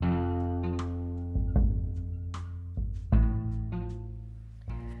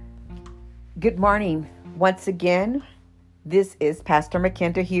Good morning. Once again, this is Pastor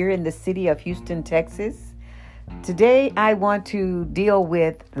McKenna here in the city of Houston, Texas. Today, I want to deal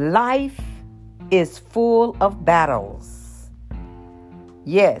with life is full of battles.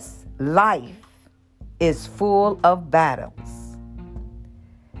 Yes, life is full of battles.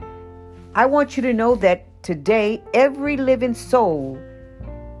 I want you to know that today, every living soul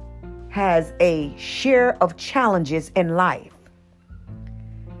has a share of challenges in life.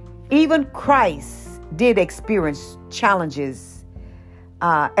 Even Christ did experience challenges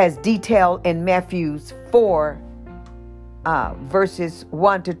as detailed in Matthew 4, verses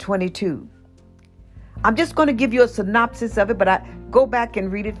 1 to 22. I'm just going to give you a synopsis of it, but I go back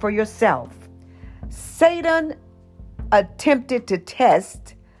and read it for yourself. Satan attempted to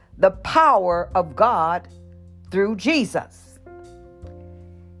test the power of God through Jesus.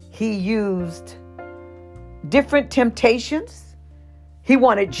 He used different temptations. He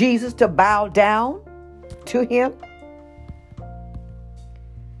wanted Jesus to bow down to him.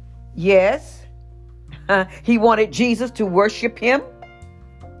 Yes, he wanted Jesus to worship him.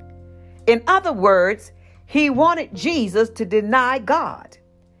 In other words, he wanted Jesus to deny God.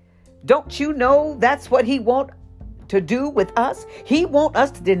 Don't you know that's what he wants to do with us? He wants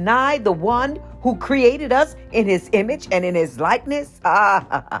us to deny the one who created us in his image and in his likeness.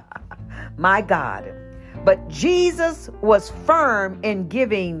 My God. But Jesus was firm in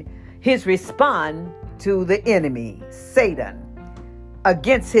giving his response to the enemy, Satan,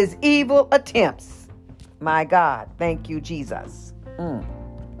 against his evil attempts. My God, thank you, Jesus.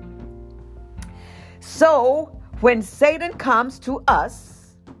 So when Satan comes to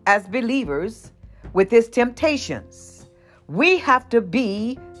us as believers with his temptations, we have to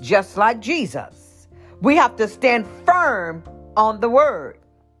be just like Jesus. We have to stand firm on the word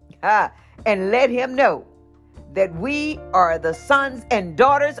and let him know that we are the sons and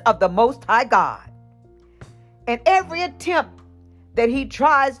daughters of the Most High God. And every attempt that he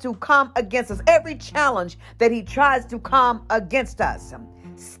tries to come against us, every challenge that he tries to come against us,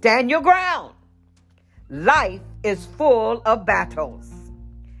 stand your ground. Life is full of battles.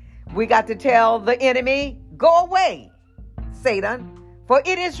 We got to tell the enemy, go away, Satan, for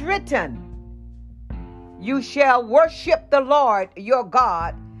it is written, you shall worship the Lord your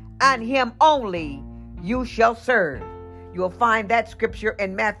God, and him only you shall serve. You'll find that scripture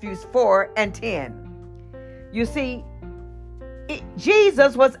in Matthew 4 and 10. You see,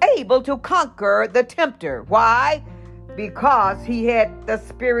 Jesus was able to conquer the tempter. Why? Because he had the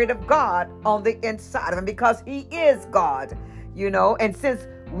Spirit of God on the inside of him, because he is God, and since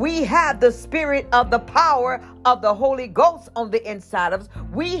we have the spirit of the power of the Holy Ghost on the inside of us,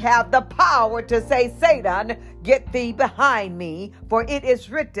 we have the power to say, Satan, get thee behind me, for it is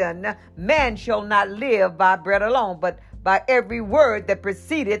written, man shall not live by bread alone, but by every word that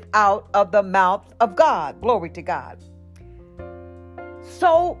proceedeth out of the mouth of God. Glory to God.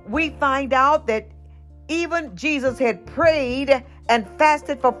 So we find out that even Jesus had prayed and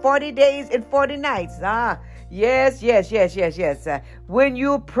fasted for 40 days and 40 nights. Yes. When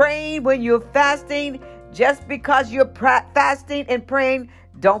you're praying, when you're fasting, just because you're fasting and praying,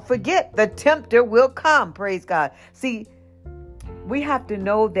 don't forget the tempter will come. Praise God. See, we have to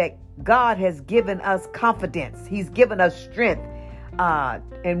know that God has given us confidence. He's given us strength.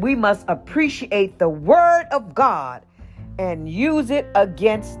 And we must appreciate the word of God and use it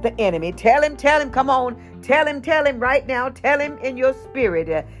against the enemy. Tell him, come on. Tell him right now. Tell him in your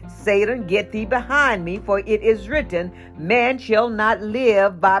spirit, Satan, get thee behind me, for it is written, man shall not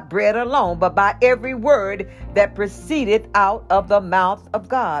live by bread alone, but by every word that proceedeth out of the mouth of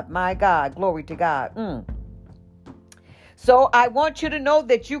God. My God, glory to God. So I want you to know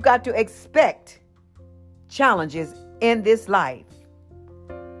that you got to expect challenges in this life.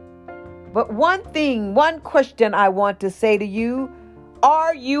 But one question I want to say to you,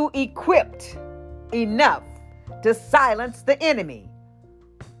 are you equipped enough to silence the enemy?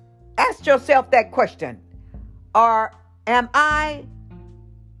 Ask yourself that question. Or am I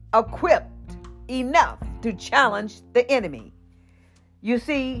equipped enough to challenge the enemy? You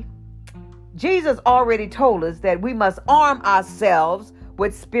see, Jesus already told us that we must arm ourselves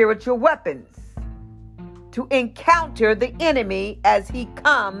with spiritual weapons to encounter the enemy as he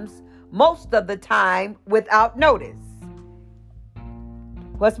comes most of the time without notice.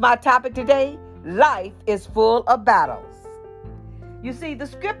 What's my topic today? Life is full of battles. You see, the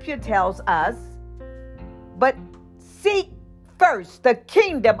scripture tells us, but seek first the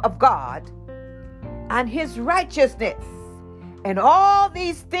kingdom of God and his righteousness, and all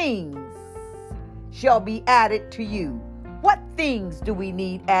these things shall be added to you. What things do we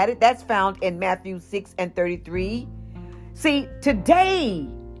need added? That's found in Matthew 6 and 33. See, today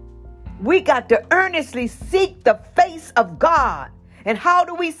We got to earnestly seek the face of God. And how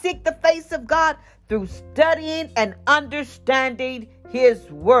do we seek the face of God? Through studying and understanding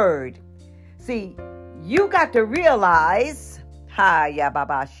his word. See, you got to realize, you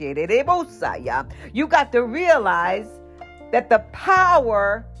got to realize that the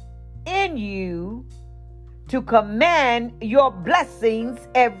power in you to command your blessings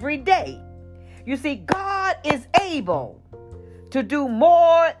every day. You see, God is able to do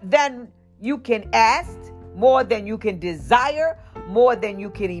more than you can ask, more than you can desire, more than you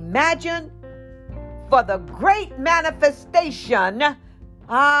can imagine. For the great manifestation,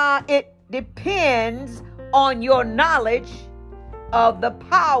 it depends on your knowledge of the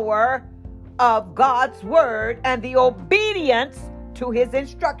power of God's word and the obedience to his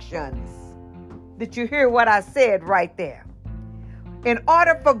instructions. Did you hear what I said right there? In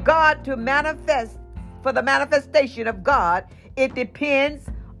order for God to manifest, for the manifestation of God, it depends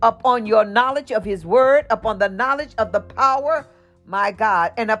upon your knowledge of his word, upon the knowledge of the power, my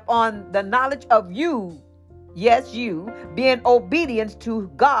God, and upon the knowledge of you, yes, you, being obedient to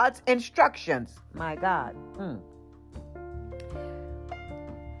God's instructions, my God.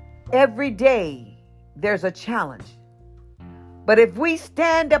 Every day there's a challenge. But if we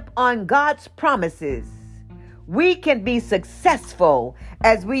stand up on God's promises, we can be successful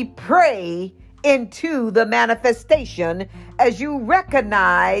as we pray into the manifestation, as you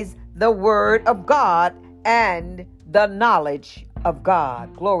recognize the word of God and the knowledge of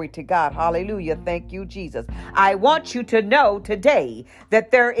God. Glory to God. Hallelujah. Thank you, Jesus. I want you to know today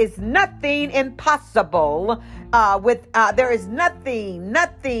that there is nothing impossible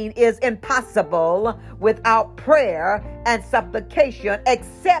nothing is impossible without prayer and supplication,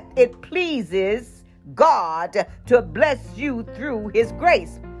 except it pleases God to bless you through his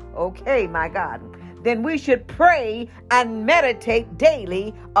grace. Okay, my God. Then we should pray and meditate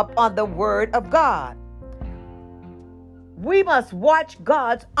daily upon the word of God. We must watch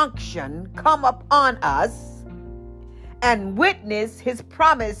God's unction come upon us and witness his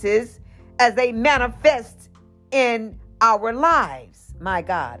promises as they manifest in our lives. My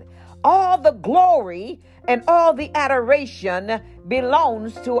God, all the glory and all the adoration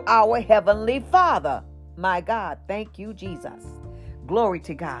belongs to our Heavenly Father. My God, thank you, Jesus. Glory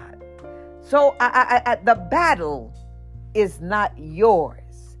to God. So the battle is not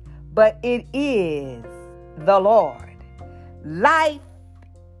yours, but it is the Lord. Life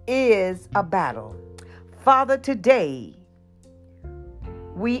is a battle. Father, today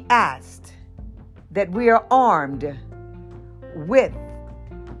we asked that we are armed with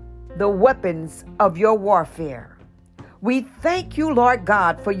the weapons of your warfare. We thank you, Lord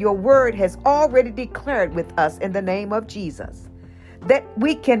God, for your word has already declared with us in the name of Jesus that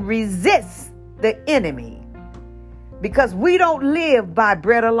we can resist the enemy, because we don't live by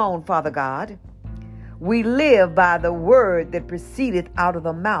bread alone, Father God. We live by the word that proceedeth out of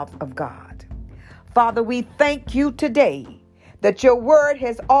the mouth of God. Father, we thank you today that your word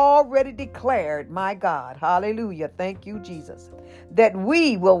has already declared, my God, hallelujah, thank you, Jesus, that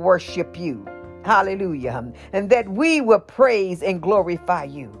we will worship you, hallelujah, and that we will praise and glorify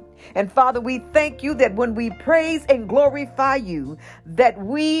you. And Father, we thank you that when we praise and glorify you, that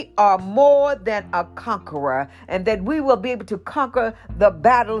we are more than a conqueror, and that we will be able to conquer the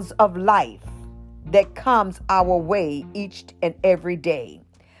battles of life that comes our way each and every day.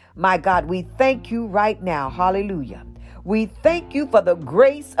 My God, we thank you right now. Hallelujah. We thank you for the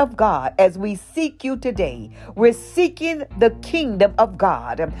grace of God as we seek you today. We're seeking the kingdom of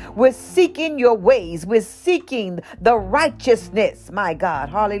God. We're seeking your ways. We're seeking the righteousness, my God.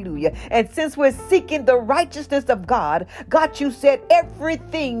 Hallelujah. And since we're seeking the righteousness of God, God, you said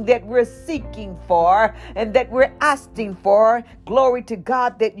everything that we're seeking for and that we're asking for, glory to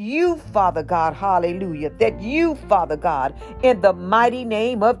God, that you, Father God, hallelujah, that you, Father God, in the mighty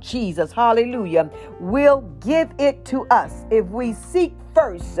name of Jesus, hallelujah, will give it to us if we seek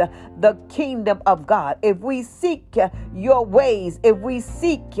first the kingdom of God, if we seek your ways, if we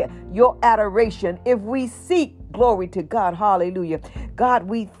seek your adoration, if we seek, glory to God, hallelujah. God,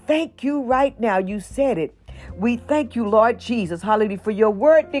 we thank you right now. You said it. We thank you, Lord Jesus, hallelujah, for your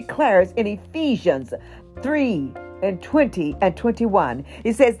word declares in Ephesians 3:20 and 21.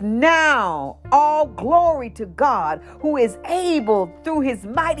 It says, now all glory to God, who is able through his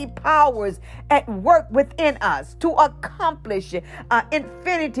mighty powers at work within us to accomplish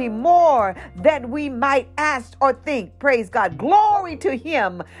infinity more than we might ask or think. Praise God. Glory to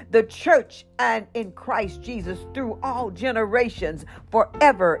him, the church and in Christ Jesus through all generations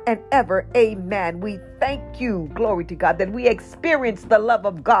forever and ever. Amen. We thank you, glory to God, that we experience the love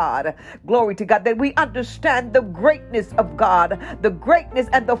of God. Glory to God, that we understand the grace greatness of God, the greatness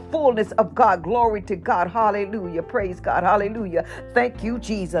and the fullness of God. Glory to God. Hallelujah. Praise God. Hallelujah. Thank you,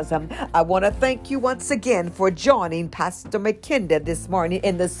 Jesus. I want to thank you once again for joining Pastor McKenda this morning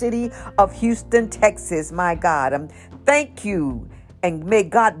in the city of Houston, Texas. My God. Thank you. And may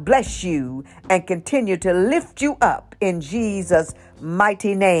God bless you and continue to lift you up in Jesus'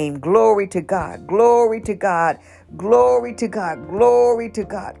 mighty name. Glory to God. Glory to God. Glory to God. Glory to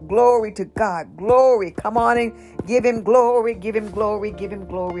God. Glory to God. Glory. Come on and give him glory. Give him glory. Give him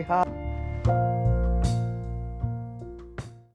glory.